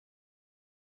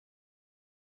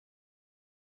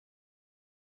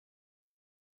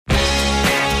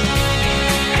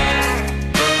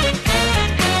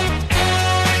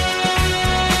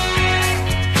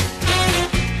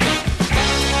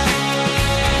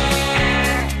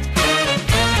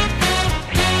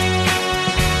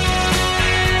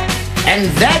and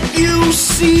that you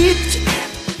sit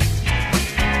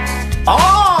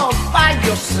all by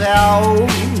yourself.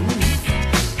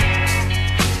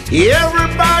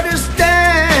 Everybody's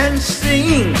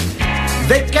dancing,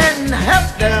 they can't help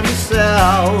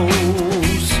themselves.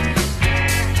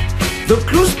 The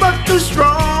crew's but too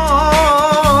strong,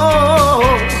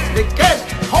 they can't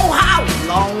hold how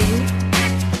long.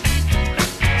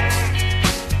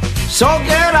 So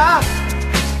get up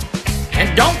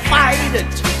and don't fight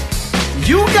it.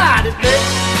 You got it, babe.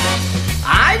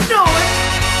 I know it.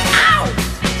 Ow!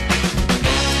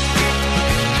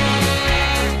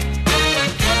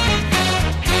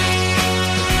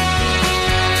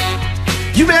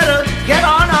 You better get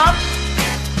on up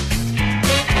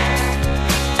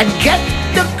and get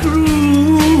the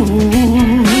groove.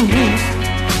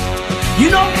 You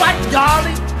know what,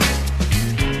 darling?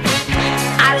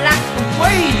 I like the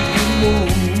way you move.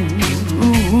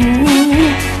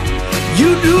 You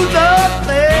do the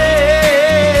thing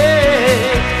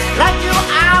like you're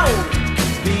out to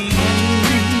be.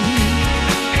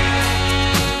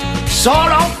 So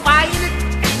don't fight it,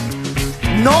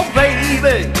 no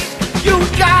baby, you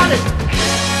got it.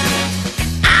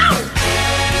 Ow!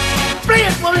 Play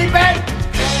it for me, baby.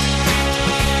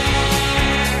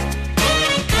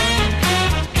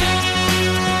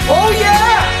 Oh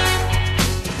yeah!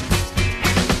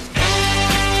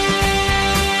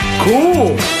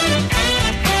 Cool.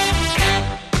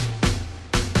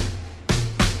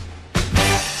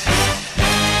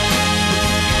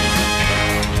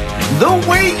 The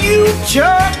way you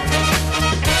jerk,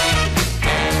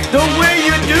 the way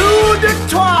you do the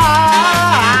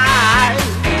twine,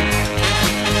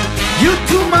 you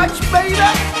too much, baby.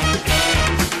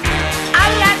 I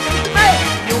like to make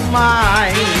you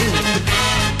mine.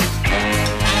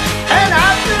 And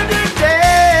after the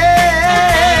day,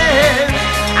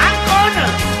 I'm gonna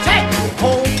take you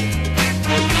home.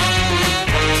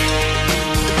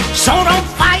 So don't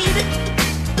fight it,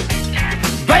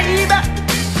 baby.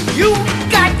 You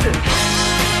got to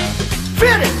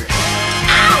feel it.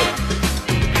 Ow!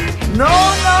 No,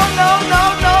 no.